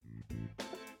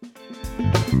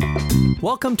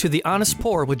Welcome to The Honest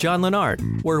Pour with John Lennart,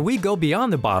 where we go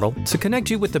beyond the bottle to connect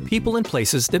you with the people and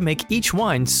places that make each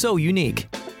wine so unique.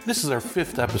 This is our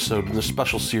 5th episode in the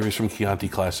special series from Chianti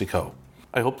Classico.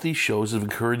 I hope these shows have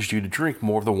encouraged you to drink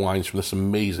more of the wines from this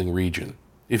amazing region.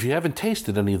 If you haven't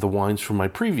tasted any of the wines from my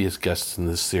previous guests in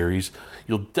this series,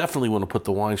 you'll definitely want to put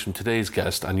the wines from today's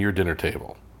guest on your dinner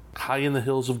table. High in the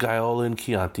hills of Gaiola in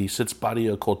Chianti sits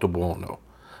Badia Coltobuono,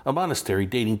 a monastery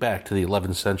dating back to the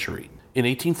 11th century. In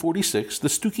 1846, the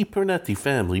Stucchi Pernetti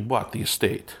family bought the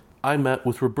estate. I met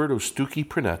with Roberto Stucchi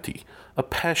Pernetti, a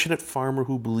passionate farmer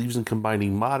who believes in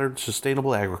combining modern,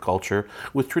 sustainable agriculture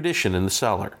with tradition in the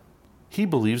cellar. He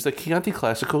believes that Chianti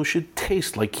Classico should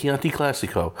taste like Chianti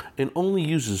Classico and only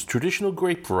uses traditional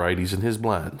grape varieties in his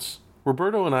blends.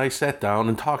 Roberto and I sat down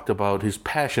and talked about his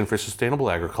passion for sustainable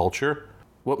agriculture,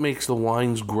 what makes the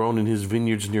wines grown in his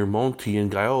vineyards near Monti and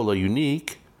Gaiola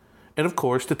unique, and of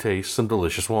course to taste some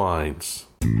delicious wines.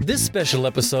 This special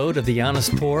episode of The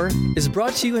Honest Pour is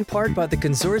brought to you in part by the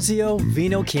Consorzio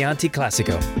Vino Chianti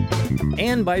Classico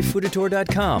and by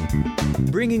Fooditor.com,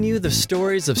 bringing you the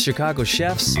stories of Chicago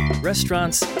chefs,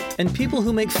 restaurants, and people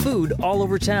who make food all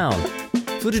over town.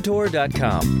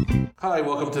 Fooditor.com. Hi,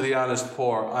 welcome to The Honest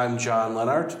Pour. I'm John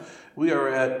Lennart. We are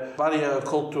at Badia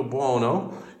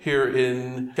Coltobuono here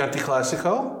in Chianti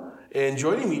Classico. And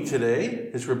joining me today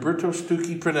is Roberto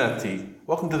Stucchi Pernetti.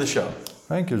 Welcome to the show.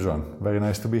 Thank you, John. Very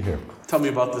nice to be here. Tell me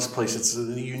about this place. It's a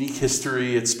unique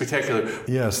history. It's spectacular.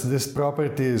 Yes, this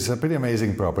property is a pretty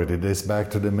amazing property. It dates back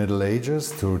to the Middle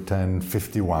Ages, to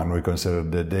 1051. We consider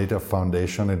the date of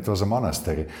foundation. It was a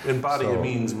monastery. And Badia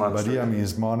means monastery. Badia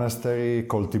means monastery.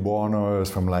 Coltibuono is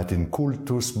from Latin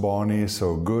cultus boni,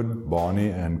 so good, boni,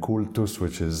 and cultus,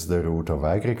 which is the root of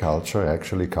agriculture,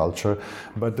 actually culture.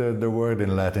 But the word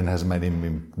in Latin has many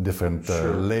different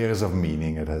layers of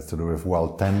meaning. It has to do with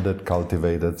well-tended, cultivated.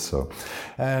 But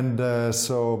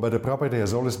the property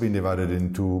has always been divided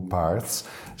in two parts.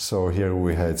 So here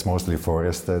it's mostly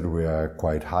forested. We are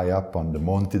quite high up on the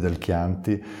Monti del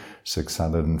Chianti,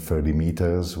 630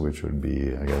 meters, which would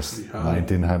be, I guess,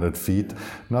 1,900 feet.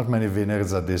 Not many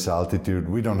vineyards at this altitude.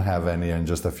 We don't have any, and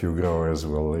just a few growers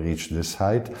will reach this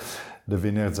height. The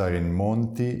vineyards are in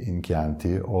Monti, in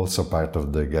Chianti, also part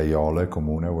of the Gaiola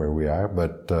Comune where we are,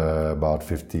 but about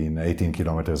 18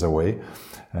 kilometers away.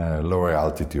 Lower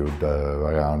altitude,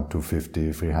 around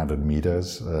 250, 300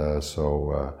 meters,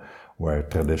 where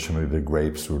traditionally the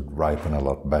grapes would ripen a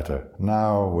lot better.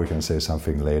 Now we can say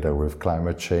something later with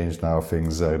climate change. Now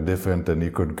things are different and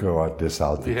you could grow at this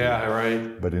altitude. Yeah,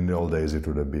 right. But in the old days it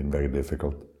would have been very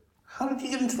difficult. How did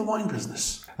you get into the wine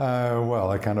business?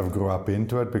 Well, I kind of grew up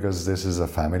into it because this is a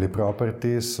family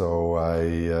property. So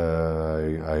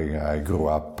I grew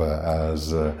up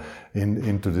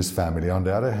into this family. On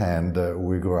the other hand,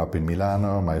 we grew up in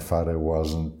Milano. My father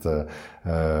wasn't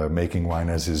making wine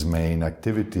as his main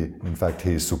activity. In fact,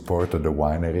 he supported the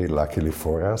winery, luckily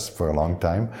for us, for a long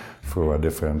time through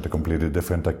a completely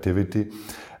different activity.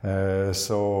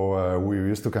 So we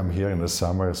used to come here in the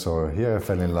summer. So here I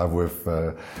fell in love with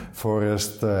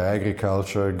forest,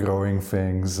 agriculture, growing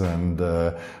things, and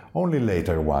only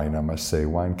later wine, I must say.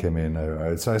 Wine came in.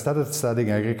 So I started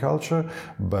studying agriculture,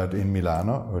 but in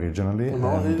Milano originally.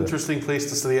 Well, an interesting place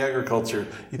to study agriculture.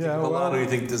 You think of Milano, you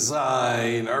think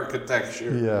design,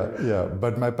 architecture. Yeah.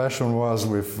 But my passion was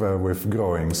with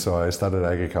growing, so I studied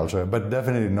agriculture, but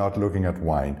definitely not looking at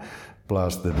wine.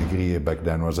 Plus the degree back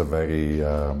then was a very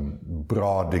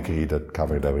broad degree that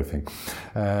covered everything.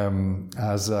 And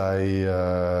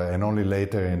only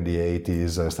later in the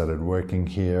 80s I started working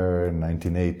here in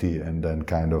 1980 and then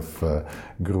kind of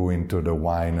grew into the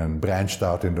wine and branched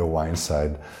out in the wine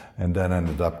side and then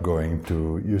ended up going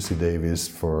to UC Davis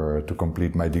to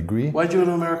complete my degree. Why'd you go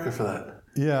to America for that?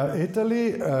 Yeah,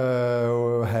 Italy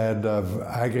had an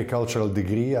agricultural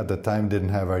degree. At the time, didn't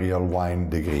have a real wine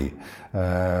degree.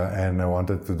 And I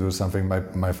wanted to do something.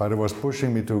 My father was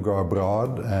pushing me to go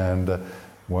abroad, and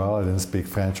well, I didn't speak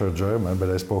French or German, but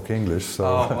I spoke English. So.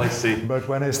 Oh, I see. But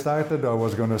when I started, I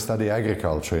was going to study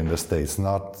agriculture in the States,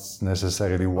 not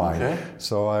necessarily wine. Okay.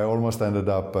 So I almost ended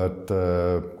up at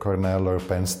Cornell or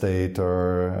Penn State,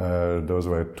 or those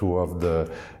were two of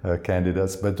the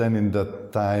candidates. But then in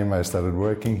that time, I started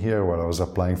working here while I was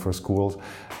applying for schools.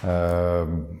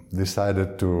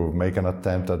 Decided to make an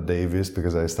attempt at Davis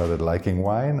because I started liking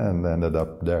wine and ended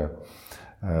up there.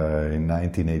 In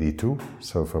 1982,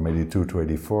 so from 82 to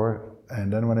 84.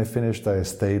 And then when I finished, I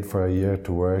stayed for a year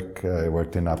to work. I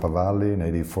worked in Napa Valley in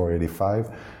 84, 85.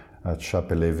 at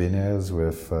Chapelet Vineyards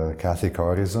with Kathy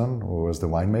Corizon, who was the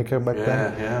winemaker back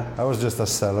then. Yeah. I was just a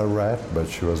cellar rat, but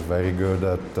she was very good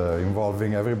at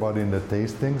involving everybody in the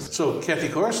tastings. So Kathy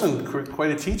Corizon,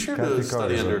 quite a teacher to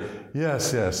study under.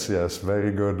 Yes,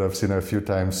 very good. I've seen her a few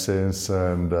times since,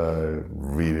 and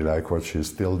really like what she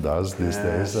still does these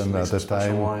days. And at the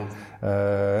time,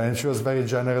 and she was very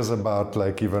generous about,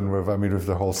 like, even with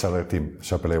the whole cellar team.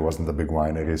 Chapelet wasn't a big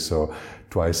winery, so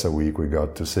twice a week we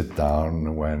got to sit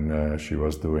down when she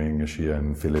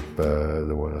and Philip,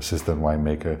 the assistant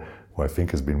winemaker, who I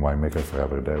think has been winemaker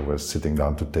forever there, was sitting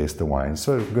down to taste the wine.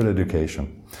 So good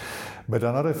education. But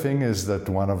another thing is that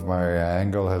one of my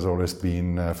angle has always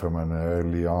been from an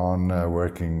early on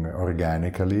working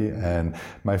organically, and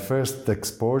my first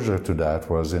exposure to that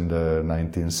was in the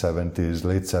 1970s,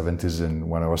 late 70s,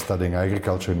 when I was studying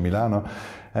agriculture in Milano.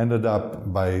 Ended up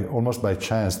almost by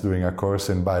chance doing a course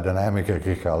in biodynamic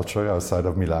agriculture outside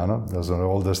of Milano. It was one of the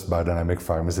oldest biodynamic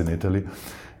farms in Italy.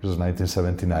 It was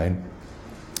 1979.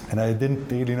 And I didn't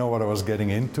really know what I was getting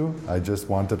into. I just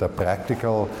wanted a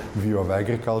practical view of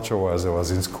agriculture. As I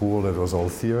was in school, it was all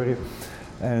theory.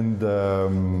 And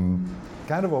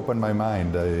kind of opened my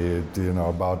mind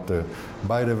about the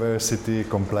biodiversity,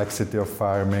 complexity of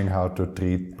farming, how to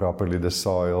treat properly the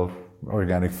soil,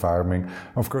 organic farming.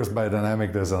 Of course,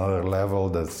 biodynamic, there's another level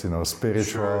that's,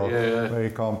 spiritual, very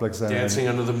complex. Dancing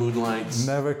under the moonlights.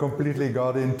 Never completely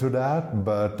got into that,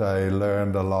 but I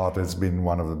learned a lot. It's been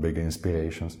one of the big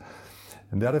inspirations.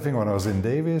 And the other thing, when I was in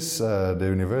Davis, the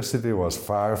university was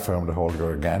far from the whole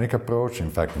organic approach,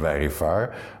 in fact, very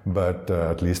far, but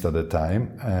at least at the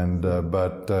time. And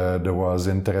but there was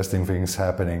interesting things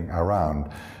happening around,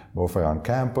 both around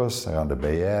campus, around the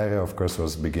Bay Area. Of course, it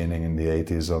was beginning in the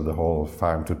 80s of the whole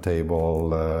farm to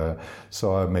table.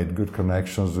 So I made good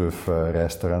connections with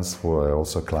restaurants who are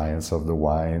also clients of the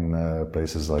wine.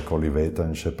 Places like Olivetta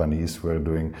and Chez Panisse were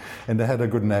doing, and they had a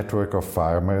good network of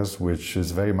farmers, which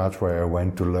is very much where I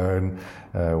went to learn.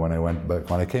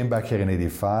 When I came back here in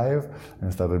 '85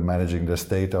 and started managing the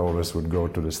state, I always would go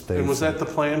to the States. And was that the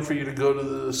plan for you to go to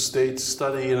the States,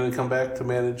 study, and then come back to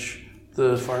manage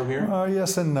the farm here?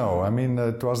 Yes and no. I mean,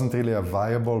 it wasn't really a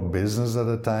viable business at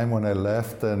the time when I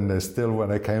left, and still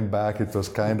when I came back, it was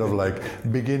kind of like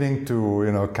beginning to,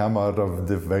 come out of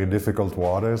the very difficult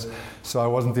waters. So I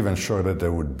wasn't even sure that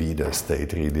there would be the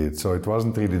state really. So it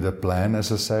wasn't really the plan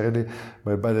necessarily.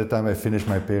 But by the time I finished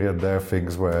my period there,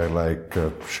 things were like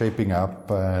shaping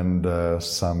up, and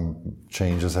some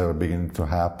changes were beginning to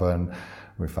happen.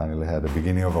 We finally had the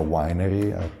beginning of a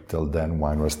winery. Till then,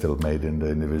 wine was still made in the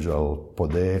individual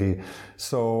poderi.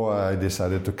 So I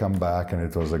decided to come back, and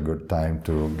it was a good time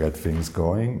to get things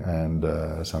going. And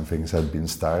some things had been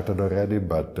started already,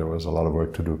 but there was a lot of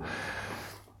work to do.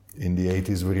 In the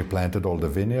 80s, we replanted all the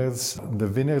vineyards. The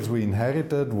vineyards we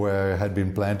inherited had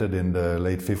been planted in the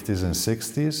late 50s and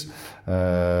 60s.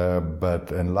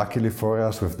 And luckily for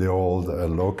us, with the old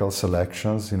local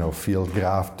selections, field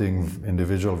grafting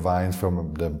individual vines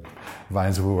from the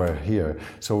vines who were here.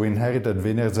 So we inherited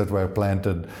vineyards that were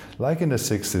planted like in the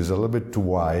 60s, a little bit too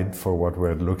wide for what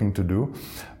we're looking to do.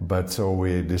 But so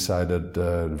we decided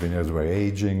the vineyards were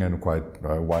aging and quite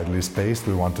widely spaced.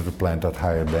 We wanted to plant at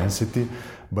higher density.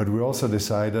 But we also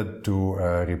decided to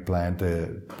replant a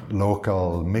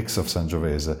local mix of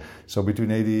Sangiovese. So between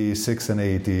 86 and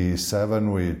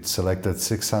 87, we selected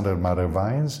 600 mother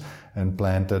vines and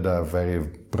planted a very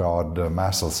broad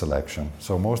massal selection.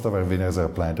 So most of our vineyards are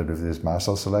planted with this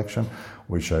massal selection,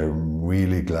 which I'm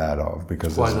really glad of.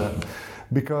 Because why that?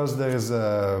 Because there's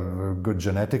a good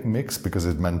genetic mix, because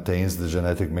it maintains the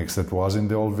genetic mix that was in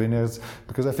the old vineyards.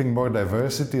 Because I think more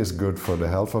diversity is good for the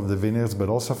health of the vineyards, but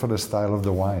also for the style of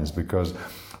the wines. Because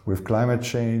with climate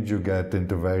change, you get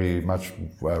into very much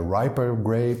riper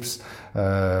grapes,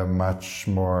 much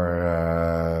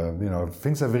more,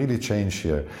 things have really changed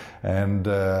here. And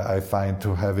I find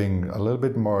having a little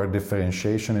bit more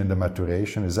differentiation in the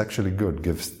maturation is actually good,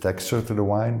 gives texture to the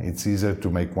wine. It's easier to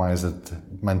make wines that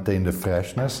maintain the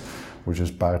freshness, which is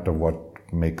part of what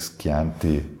makes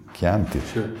Chianti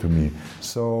to me.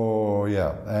 So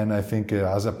yeah, and I think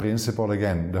as a principle,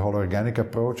 again, the whole organic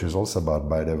approach is also about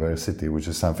biodiversity, which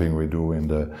is something we do in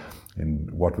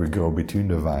what we grow between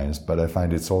the vines. But I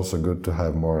find it's also good to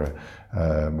have more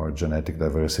genetic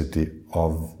diversity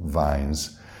of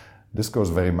vines. This goes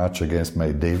very much against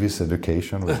my Davis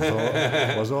education, which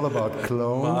was all about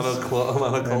clones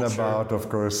and about, of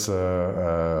course,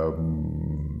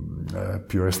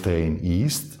 pure strain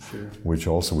yeast, which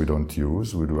also we don't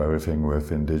use. We do everything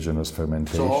with indigenous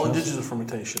fermentation. So all indigenous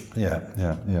fermentation.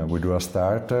 Yeah. We do a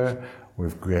starter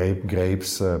with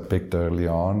grapes picked early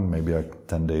on, maybe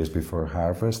 10 days before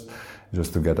harvest.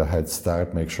 just to get a head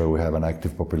start, make sure we have an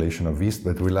active population of yeast.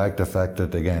 But we like the fact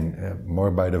that, again,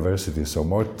 more biodiversity, so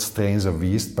more strains of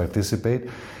yeast participate,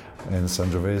 and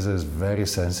Sangiovese is very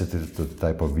sensitive to the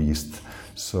type of yeast.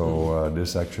 So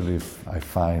this actually, I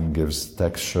find, gives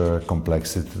texture,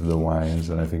 complexity to the wines,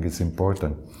 and I think it's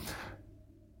important.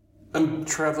 I'm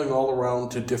traveling all around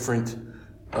to different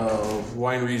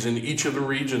wineries in each of the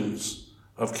regions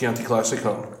of Chianti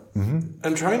Classico.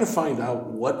 I'm trying to find out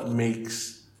what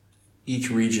makes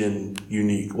each region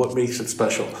unique, what makes it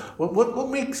special. What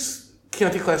makes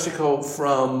Chianti Classico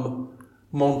from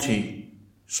Monti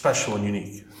special and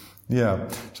unique? Yeah,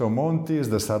 so Monti is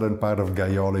the southern part of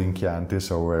Gaiole in Chianti,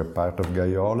 so we're part of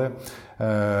Gaiole.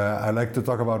 I like to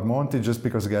talk about Monti just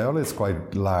because Gaiole is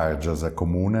quite large as a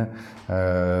comune.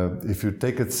 If you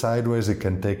take it sideways, it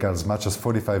can take as much as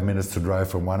 45 minutes to drive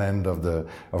from one end of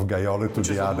Gaiole to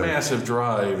the other. Which is a massive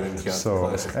drive in Chianti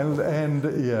Classico.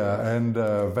 And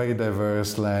very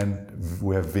diverse land.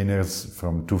 We have vineyards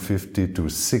from 250 to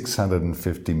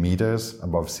 650 meters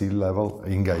above sea level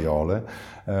in Gaiole.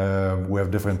 We have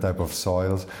different type of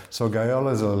soils. So Gaiole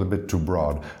is a little bit too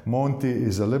broad. Monti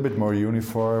is a little bit more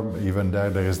uniform. Even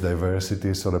there is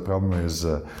diversity. So the problem is,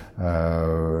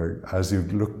 as you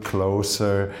look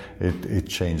closer, it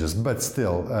changes. But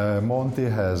still, Monti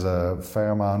has a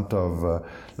fair amount of,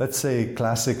 let's say,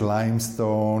 classic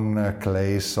limestone,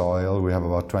 clay soil. We have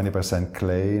about 20%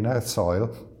 clay in our soil.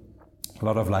 A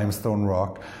lot of limestone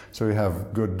rock, so we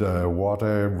have good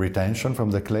water retention from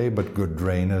the clay, but good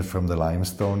drainage from the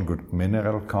limestone, good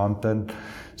mineral content.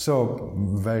 So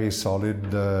very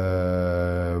solid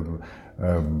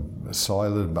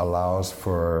soil that allows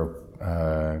for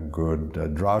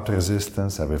good drought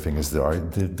resistance. Everything is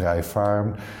dry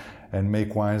farmed, and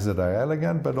make wines that are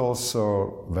elegant, but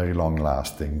also very long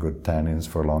lasting, good tannins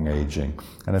for long aging.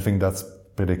 And I think that's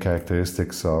pretty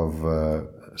characteristics of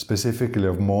specifically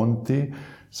of Monti.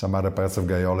 Some other parts of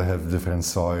Gaiole have different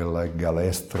soil, like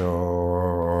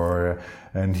Galestro,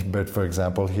 but for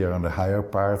example, here on the higher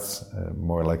parts,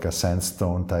 more like a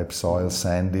sandstone type soil,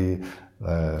 sandy,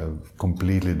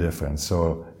 completely different.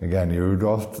 So again, you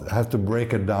have to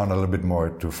break it down a little bit more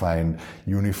to find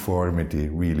uniformity,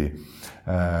 really.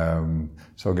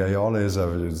 So Gaiole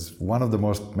is one of the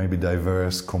most maybe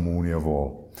diverse comuni of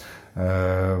all.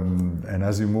 And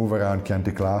as you move around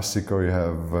Chianti Classico, you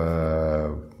have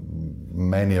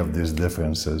many of these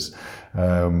differences.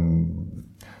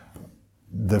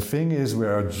 The thing is, we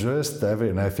are just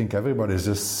and I think everybody is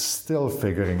just still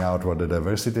figuring out what the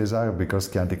diversities are, because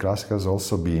Chianti Classico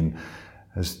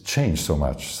has changed so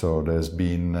much. So there's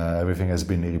been everything has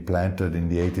been replanted in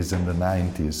the 80s and the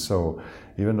 90s. So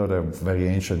even though they're very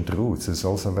ancient roots, it's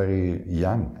also a very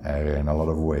young area in a lot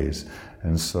of ways.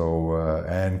 And so,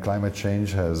 and climate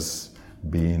change has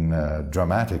been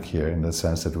dramatic here in the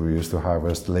sense that we used to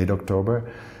harvest late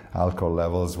October. Alcohol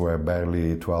levels were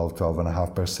barely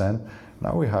 12.5%.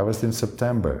 Now we harvest in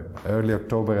September, early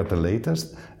October at the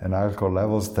latest, and alcohol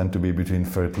levels tend to be between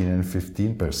 13 and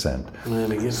 15%.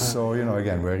 So,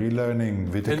 again, we're relearning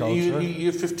viticulture. And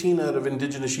you have 15 out of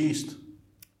indigenous yeast.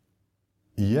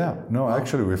 Yeah, no,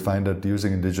 actually we find that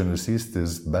using indigenous yeast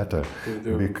is better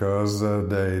because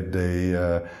they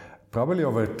probably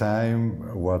over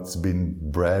time what's been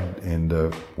bred in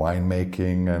the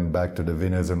winemaking and back to the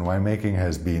vineyards and winemaking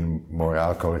has been more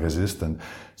alcohol resistant.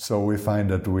 So we find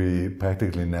that we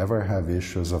practically never have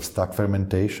issues of stock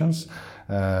fermentations.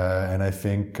 And I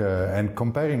think, and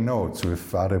comparing notes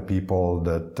with other people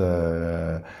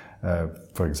that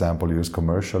for example, use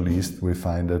commercial yeast, we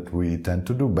find that we tend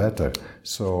to do better.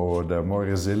 So they're more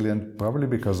resilient, probably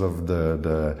because of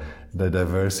the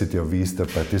diversity of yeast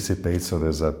that participates. So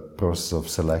there's a process of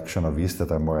selection of yeast that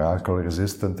are more alcohol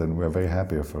resistant, and we're very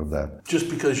happy for that. Just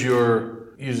because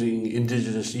you're using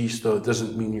indigenous yeast, though, it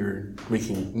doesn't mean you're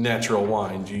making natural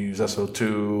wines. You use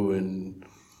SO2 and...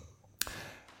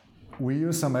 We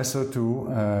use some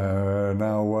SO2.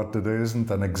 Now, there isn't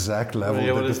an exact level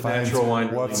that defines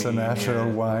what's a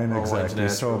natural wine exactly.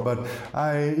 So, but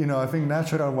I think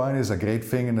natural wine is a great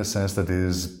thing in the sense that it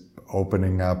is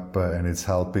opening up and it's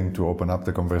helping to open up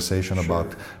the conversation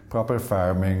about proper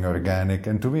farming, organic.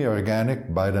 And to me, organic,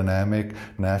 biodynamic,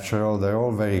 natural, they're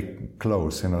all very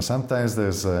close. Sometimes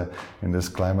there's in this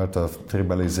climate of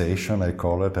tribalization, I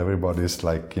call it, everybody's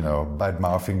like,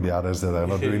 bad-mouthing the others that are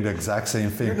not doing the exact same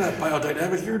thing. You're not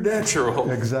biodynamic, you're natural.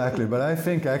 Exactly. But I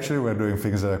think actually we're doing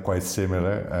things that are quite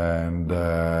similar. And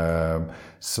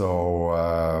so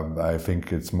I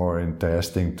think it's more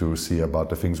interesting to see about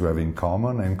the things we have in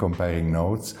common and compare preparing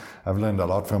notes. I've learned a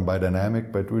lot from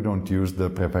biodynamic, but we don't use the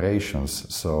preparations.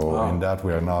 So in that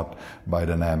we are not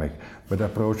biodynamic. But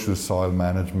approach to soil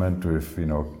management with,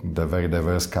 the very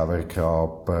diverse cover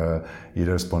crop,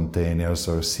 either spontaneous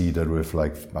or seeded with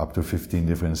like up to 15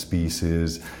 different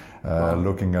species.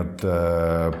 Looking at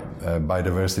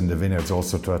biodiversity in the vineyards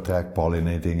also to attract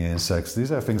pollinating insects.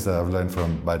 These are things that I've learned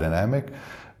from biodynamic,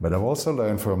 but I've also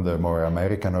learned from the more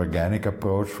American organic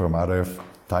approach, from other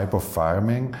type of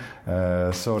farming.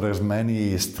 So there's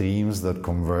many streams that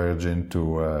converge into,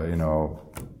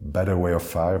 better way of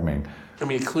farming. I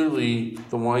mean, clearly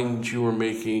the wines you were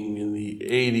making in the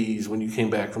 80s when you came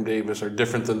back from Davis are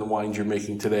different than the wines you're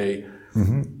making today.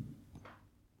 Mm-hmm.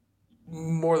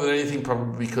 More than anything,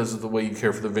 probably because of the way you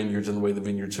care for the vineyards and the way the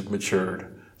vineyards have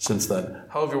matured since then.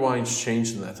 How have your wines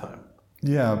changed in that time?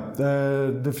 Yeah,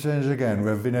 the change again,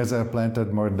 where vineyards are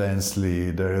planted more densely,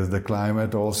 the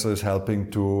climate also is helping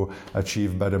to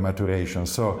achieve better maturation.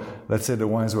 So let's say the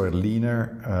wines were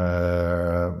leaner,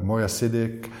 more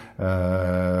acidic.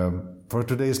 For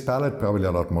today's palate, probably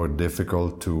a lot more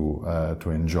difficult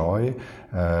to enjoy,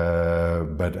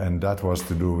 and that was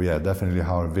to do, definitely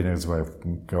how vineyards were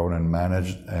grown and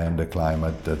managed, and the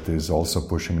climate that is also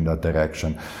pushing in that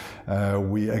direction.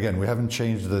 We haven't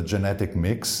changed the genetic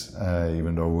mix,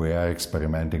 even though we are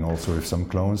experimenting also with some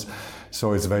clones.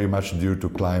 So it's very much due to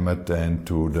climate and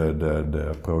to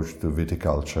the approach to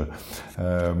viticulture.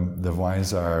 The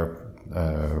wines are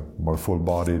more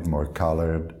full-bodied, more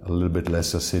colored, a little bit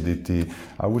less acidity.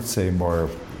 I would say more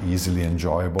easily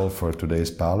enjoyable for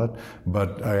today's palate.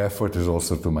 But our effort is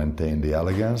also to maintain the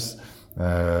elegance,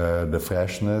 the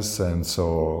freshness, and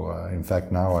so in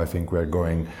fact now I think we're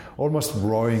going almost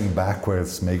rowing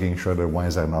backwards, making sure the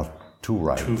wines are not too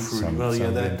ripe. Too fruity.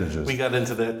 Vintages. We got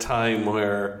into that time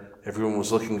where everyone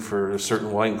was looking for a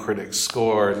certain wine critic's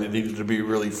score and it needed to be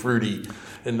really fruity.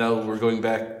 And now we're going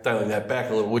back, dialing that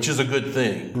back a little, which is a good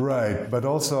thing. Right. But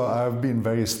also I've been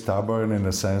very stubborn in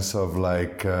the sense of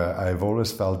I've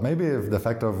always felt, maybe if the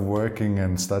fact of working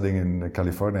and studying in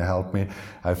California helped me,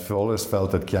 I've always felt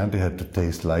that Chianti had to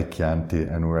taste like Chianti,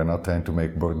 and we're not trying to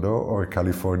make Bordeaux or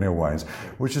California wines,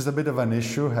 which is a bit of an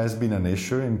issue, has been an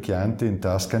issue in Chianti, in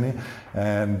Tuscany.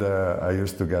 And I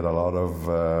used to get a lot of,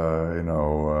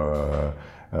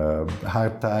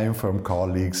 hard time from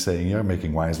colleagues saying, you're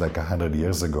making wines like 100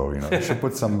 years ago, you should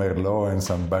put some Merlot and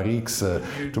some Barriques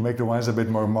to make the wines a bit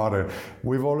more modern.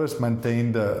 We've always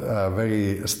maintained a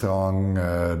very strong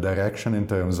direction in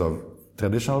terms of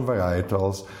traditional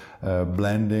varietals,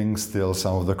 blending still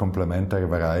some of the complementary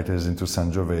varieties into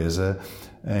Sangiovese,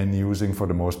 and using for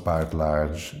the most part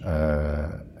large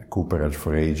cooperage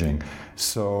for aging.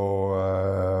 So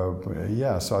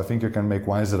I think you can make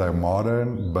wines that are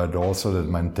modern, but also that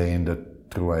maintain the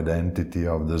true identity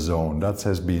of the zone. That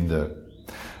has been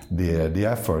the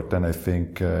effort, and I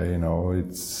think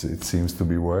it seems to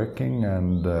be working,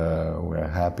 and we're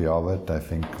happy of it. I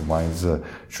think wines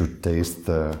should taste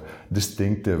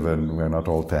distinctive, and we're not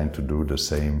all trying to do the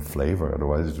same flavor.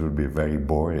 Otherwise, it would be very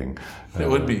boring. It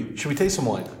would be. Should we taste some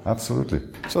wine? Absolutely.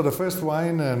 So the first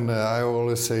wine, and I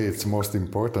always say it's the most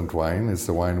important wine. It's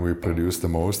the wine we produce the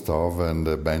most of, and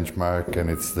the benchmark, and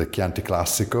it's the Chianti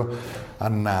Classico.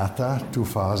 Annata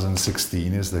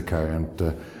 2016 is the current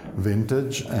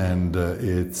vintage, and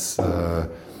it's a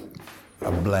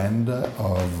blend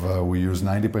of, we use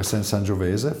 90%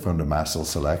 Sangiovese from the Massel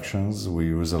selections. We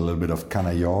use a little bit of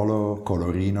Canaiolo,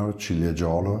 Colorino,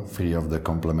 Ciliegolo, three of the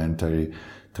complementary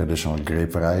traditional grape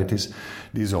varieties.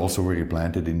 These also were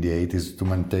replanted in the 80s to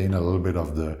maintain a little bit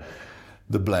of the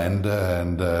blend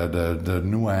and the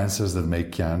nuances that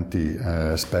make Chianti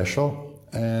special.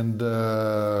 And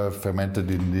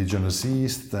fermented indigenous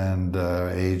yeast and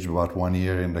aged about 1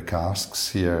 year in the casks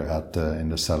here in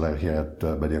the cellar here at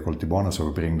Badia Coltibuona. So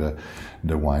we bring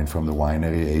the wine from the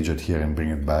winery, age it here, and bring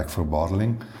it back for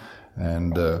bottling.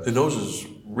 And the nose is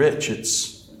rich.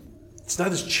 It's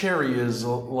not as cherry as a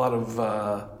lot of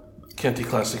Chianti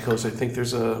Classicos. I think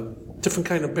there's a different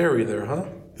kind of berry there, huh?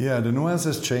 Yeah, the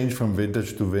nuances change from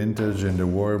vintage to vintage. In the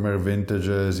warmer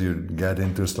vintages, you get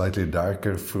into slightly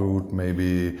darker fruit,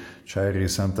 maybe cherry,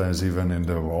 sometimes even in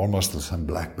the almost some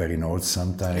blackberry notes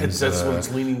sometimes. That's what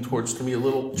it's leaning towards to me a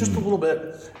little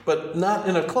bit, but not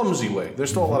in a clumsy way. There's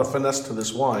still a lot of finesse to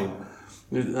this wine.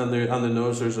 On the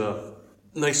nose, there's a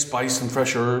nice spice and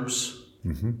fresh herbs.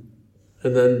 Mm-hmm.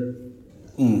 And then,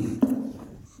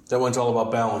 that one's all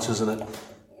about balance, isn't it?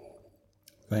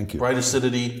 Thank you. Bright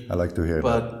acidity. I like to hear that.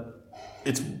 But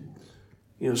it's,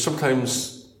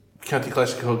 sometimes Chianti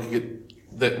Classico can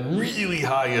get that really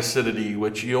high acidity,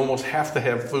 which you almost have to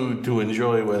have food to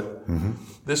enjoy with. Mm-hmm.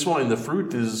 This wine, the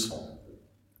fruit is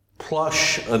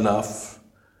plush enough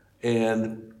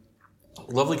and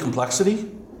lovely complexity.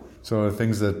 So the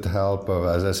things that help,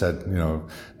 as I said,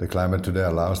 the climate today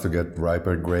allows to get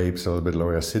riper grapes, a little bit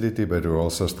lower acidity, but we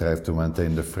also strive to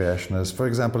maintain the freshness. For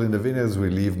example, in the vineyards, we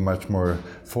leave much more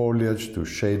foliage to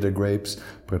shade the grapes,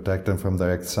 protect them from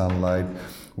direct sunlight.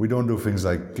 We don't do things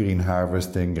like green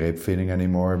harvesting, grape thinning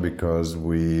anymore because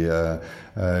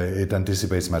it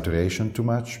anticipates maturation too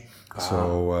much.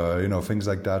 So, things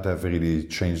like that have really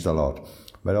changed a lot.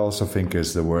 But I also think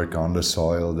it's the work on the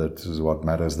soil that is what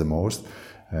matters the most.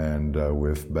 And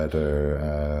with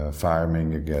better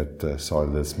farming, you get soil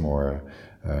that's more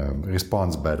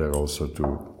responds better also to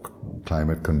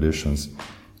climate conditions.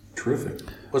 Terrific.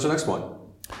 What's the next one?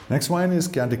 Next wine is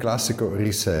Chianti Classico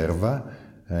Riserva,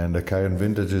 and the current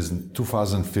vintage is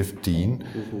 2015.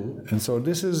 Mm-hmm. And so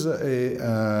this is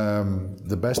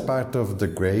the best part of the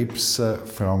grapes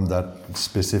from that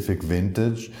specific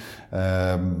vintage.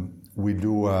 We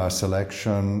do a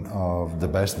selection of the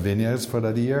best vineyards for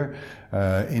that year.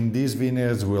 In these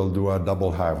vineyards, we'll do a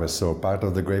double harvest. So part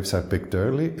of the grapes are picked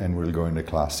early and will go in the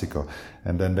Classico.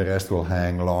 And then the rest will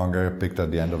hang longer, picked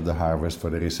at the end of the harvest for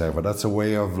the Riserva. That's a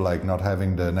way of not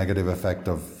having the negative effect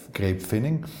of grape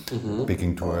thinning,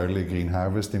 picking too early, green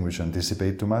harvesting, which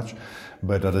anticipate too much.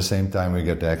 But at the same time, we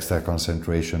get the extra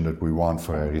concentration that we want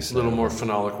for a Riserva. A little more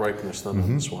phenolic ripeness than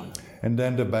in this wine. And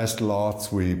then the best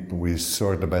lots, we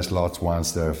sort the best lots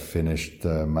once they're finished,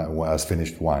 as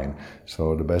finished wine.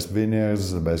 So the best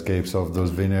vineyards, the best grapes of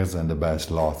those vineyards, and the best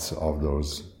lots of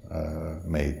those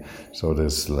made. So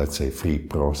there's, let's say, three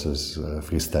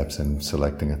steps in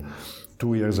selecting it.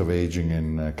 2 years of aging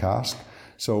in cask.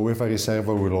 So with a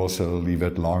Riserva, we'll also leave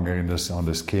it longer on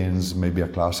the skins. Maybe a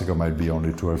Classico might be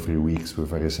only 2 or 3 weeks.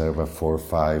 With a Riserva, 4 or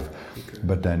 5. Okay.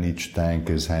 But then each tank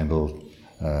is handled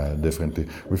differently.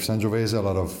 With Sangiovese, a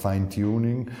lot of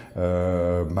fine-tuning,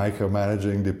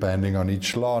 micromanaging depending on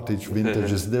each lot. Each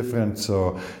vintage is different,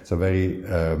 so it's a very,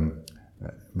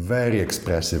 very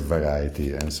expressive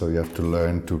variety. And so you have to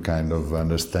learn to kind of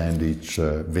understand each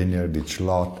vineyard, each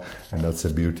lot, and that's the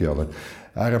beauty of it.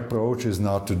 Our approach is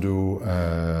not to do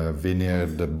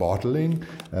vineyard bottling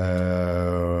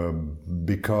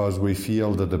because we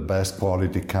feel that the best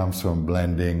quality comes from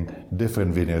blending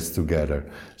different vineyards together.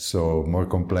 So more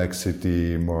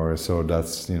complexity, so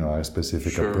that's our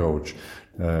specific approach.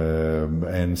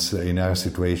 And in our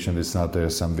situation, it's not there are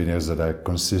some vineyards that are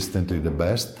consistently the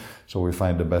best. So we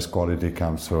find the best quality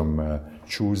comes from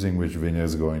choosing which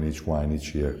vineyards go in each wine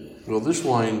each year. Well, this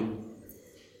wine,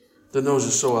 the nose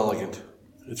is so elegant.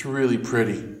 It's really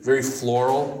pretty, very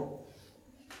floral.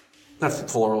 Not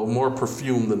floral, more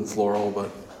perfume than floral,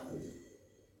 but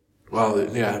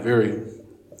very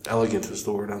elegant is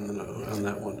the word on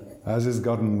that one. As it's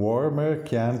gotten warmer,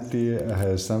 Chianti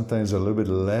has sometimes a little bit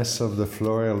less of the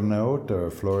floral note or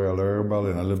floral herbal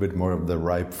and a little bit more of the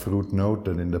ripe fruit note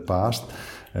than in the past.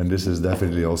 And this is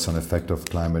definitely also an effect of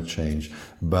climate change.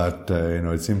 But,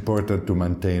 it's important to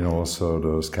maintain also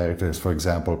those characters. For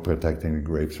example, protecting the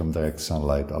grapes from direct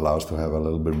sunlight allows to have a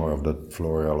little bit more of the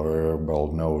floral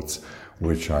herbal notes,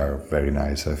 which are very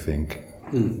nice, I think.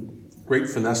 Great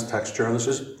finesse texture. And this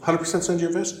is 100%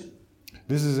 Sangiovese?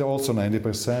 This is also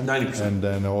 90%. 90%. And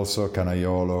then also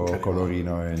Canaiolo,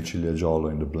 Colorino, and Ciliegiolo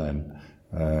in the blend.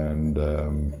 And...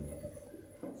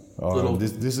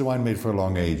 this is a wine made for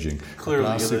long aging. Clearly,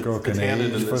 Classico can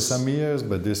age for some years,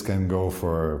 but this can go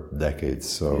for decades.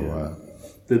 So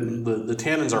the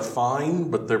tannins are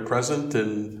fine, but they're present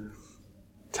in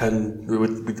 10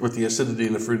 with the acidity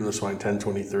and the fruit in this wine, 10,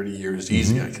 20, 30 years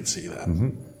easy. I can see that.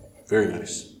 Very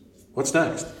nice. What's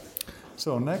next?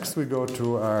 So next we go to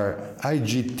our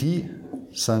IGT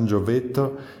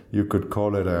Sangioveto. You could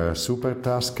call it a Super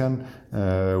Tuscan.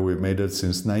 We've made it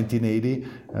since 1980.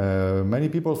 Many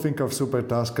people think of Super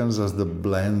Tuscans as the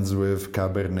blends with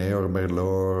Cabernet or Merlot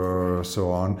or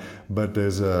so on, but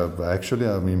there's actually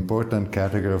an important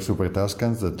category of Super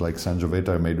Tuscans that, like Sangiovese,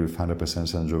 are made with 100%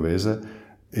 Sangiovese.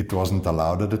 It wasn't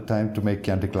allowed at the time to make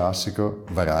Chianti Classico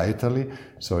varietally,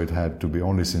 so it had to be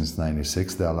only since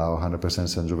 96 they allow 100%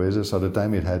 Sangiovese. So at the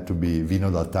time it had to be Vino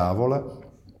da Tavola,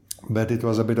 but it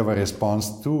was a bit of a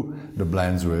response to the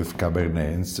blends with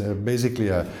Cabernet. It's basically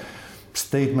a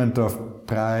statement of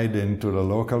pride into the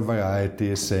local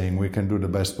variety, saying we can do the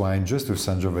best wine just with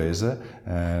Sangiovese,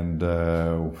 and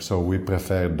so we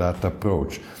prefer that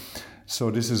approach. So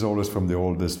this is always from the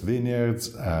oldest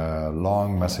vineyards,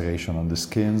 long maceration on the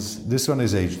skins. This one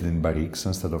is aged in barriques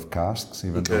instead of casks,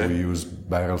 even though we use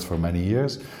barrels for many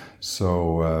years.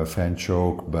 So French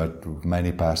oak, but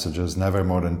many passages, never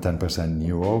more than 10%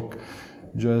 new oak.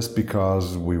 just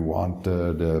because we want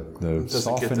the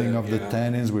softening of the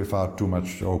tannins without too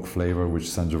much oak flavor, which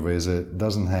Sangiovese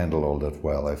doesn't handle all that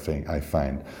well, I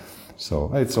find.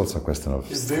 So it's also a question of...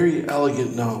 It's very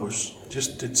elegant nose.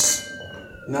 Just, it's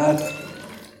not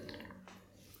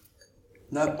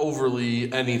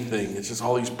overly anything. It's just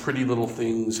all these pretty little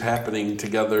things happening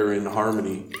together in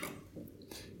harmony.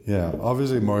 Yeah,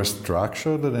 obviously more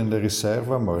structure than in the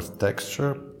Riserva, more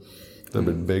texture, a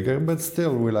little bit bigger, but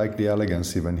still we like the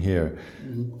elegance even here.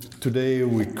 Today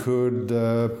we could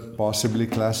possibly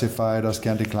classify it as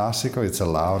Chianti Classico. It's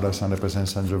allowed as 100%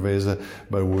 Sangiovese,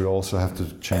 but we also have to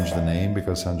change the name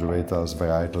because Sangiovese as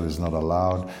varietal is not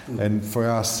allowed. And for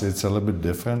us it's a little bit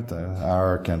different.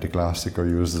 Our Chianti Classico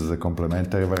uses the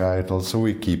complementary varietal, so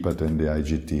we keep it in the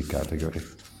IGT category.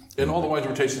 And all the wines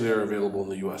we're tasting there are available in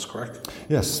the U.S., correct?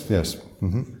 Yes.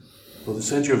 Mm-hmm. Well, the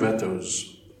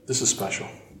Sangiovetos, this is special.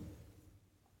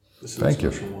 This is Thank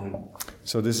a special wine.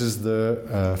 So this is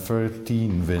the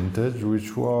 13 vintage,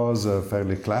 which was a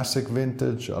fairly classic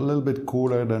vintage, a little bit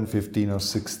cooler than 15 or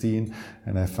 16,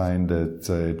 and I find that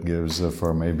it gives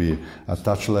for maybe a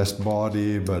touch less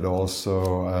body, but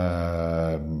also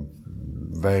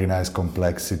very nice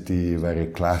complexity, very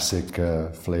classic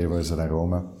flavors and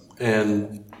aroma.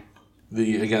 And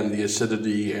the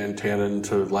acidity and tannin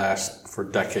to last for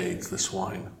decades, this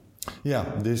wine. Yeah,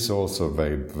 this is also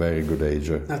very, very good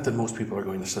ager. Not that most people are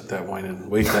going to set that wine and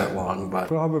wait that long, but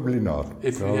probably not.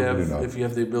 If you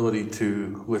have the ability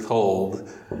to withhold,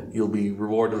 you'll be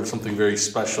rewarded with something very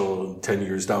special 10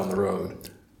 years down the road.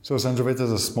 So Sangiovese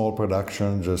is a small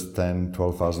production, just 10,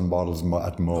 12,000 bottles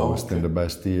at most in the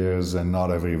best years, and not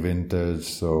every vintage,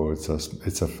 so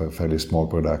it's a fairly small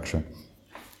production.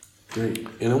 Great.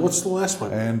 And then what's the last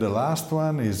one? And the last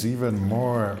one is even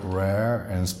more rare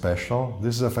and special.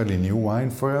 This is a fairly new wine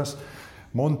for us.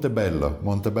 Montebello.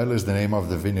 Montebello is the name of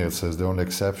the vineyard, so it's the only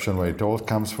exception where it all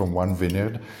comes from one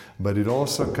vineyard, but it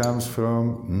also comes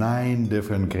from 9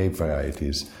 different grape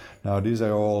varieties. Now, these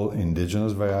are all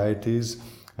indigenous varieties.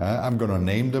 I'm going to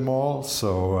name them all.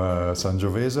 So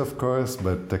Sangiovese, of course,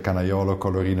 but Canaiolo,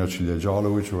 Colorino,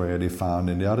 Ciliegiolo, which we already found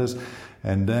in the others.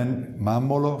 And then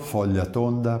Mammolo, Foglia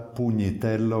Tonda,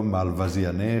 Pugnitello,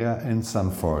 Malvasia Nera, and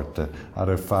Sanforte.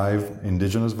 Other 5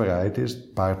 indigenous varieties,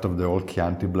 part of the old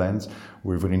Chianti blends.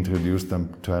 We've reintroduced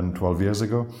them 10, 12 years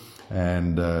ago.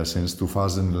 And since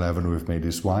 2011, we've made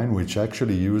this wine, which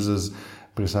actually uses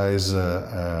precise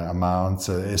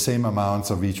same amounts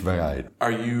of each variety.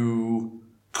 Are you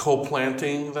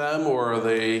co-planting them, or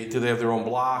do they have their own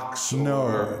blocks?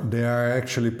 No, they are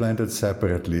actually planted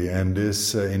separately, and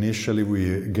this initially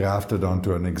we grafted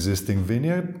onto an existing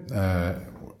vineyard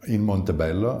in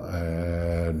Montebello,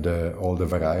 all the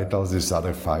varietals, these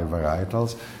other 5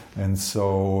 varietals, and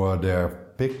so they are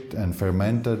picked and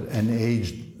fermented and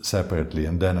aged separately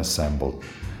and then assembled.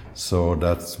 So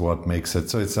that's what makes it.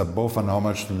 So it's both an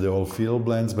homage to the old field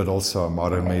blends, but also a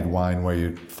modern-made wine where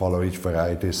you follow each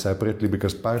variety separately,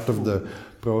 because part of the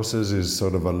process is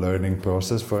sort of a learning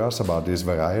process for us about these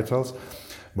varietals.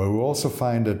 But we also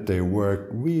find that they work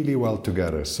really well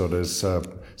together. So there's a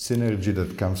synergy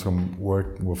that comes from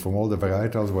all the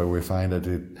varietals, where we find that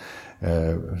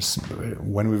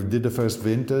when we did the first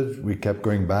vintage, we kept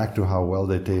going back to how well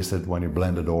they tasted when you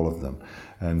blended all of them.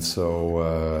 And so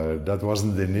that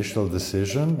wasn't the initial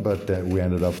decision, but we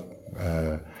ended up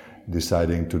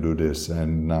deciding to do this.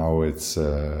 And now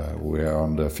we're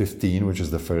on the 15, which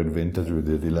is the 3rd vintage. We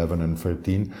did 11 and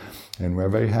 13, and we're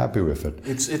very happy with it.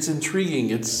 It's intriguing.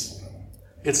 It's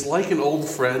like an old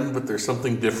friend, but there's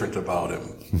something different about him.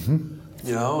 Mm-hmm.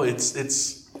 You know,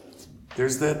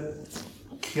 there's that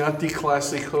Chianti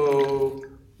Classico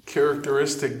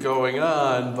characteristic going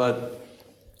on, but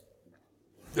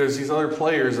there's these other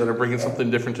players that are bringing something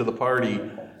different to the party,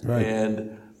 right.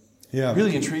 And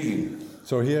really intriguing.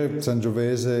 So here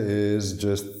Sangiovese is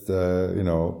just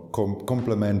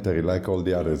complementary, like all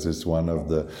the others. It's one of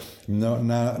the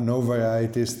no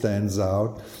variety stands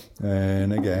out.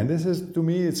 And again, this is, to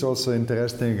me, it's also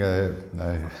interesting.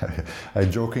 I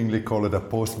jokingly call it a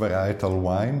post-varietal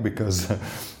wine because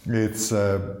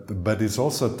but it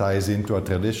also ties into a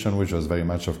tradition which was very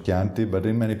much of Chianti, but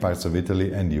in many parts of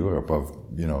Italy and Europe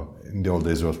in the old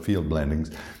days was field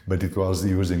blendings, but it was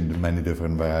using many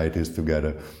different varieties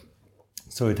together.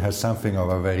 So it has something of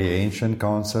a very ancient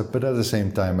concept, but at the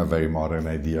same time a very modern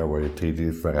idea where you treat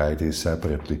these varieties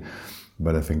separately.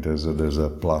 But I think there's a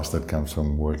plus that comes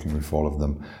from working with all of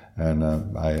them, and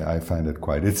I find it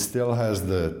it still has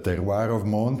the terroir of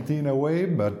Monti in a way,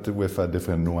 but with a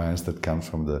different nuance that comes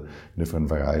from the different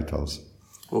varietals.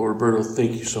 Well, Roberto,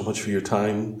 thank you so much for your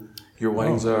time. Your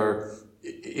wines are,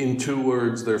 in 2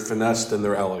 words, they're finessed and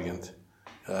they're elegant.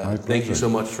 Thank you so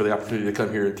much for the opportunity to come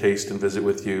here and taste and visit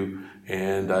with you.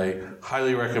 And I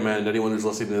highly recommend anyone who's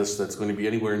listening to this that's going to be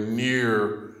anywhere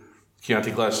near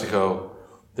Chianti Classico,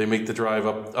 they make the drive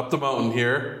up the mountain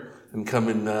here and come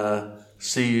and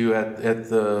see you at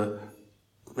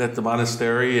the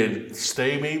monastery and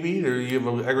stay maybe? Or you have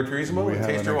an agriturismo and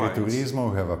taste your wines? We have an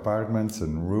agriturismo, we have apartments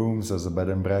and rooms as a bed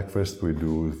and breakfast. We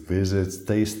do visits,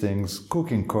 tastings,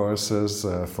 cooking courses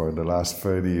for the last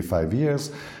 35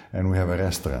 years. And we have a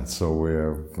restaurant. So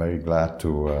we're very glad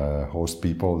to host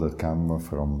people that come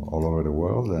from all over the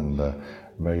world and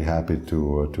very happy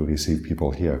to receive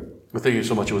people here. Well, thank you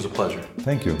so much. It was a pleasure.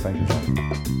 Thank you. Thank you,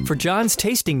 John. For John's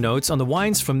tasting notes on the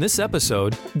wines from this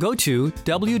episode, go to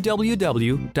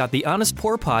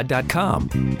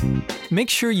www.thehonestpourpod.com. Make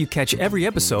sure you catch every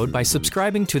episode by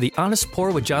subscribing to The Honest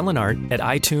Pour with John Lennart at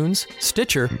iTunes,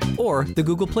 Stitcher, or the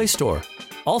Google Play Store.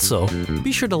 Also,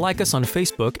 be sure to like us on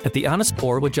Facebook at The Honest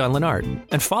Pour with John Lennart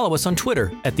and follow us on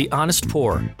Twitter at The Honest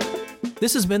Pour.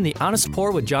 This has been The Honest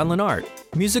Pour with John Lennart.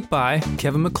 Music by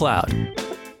Kevin MacLeod.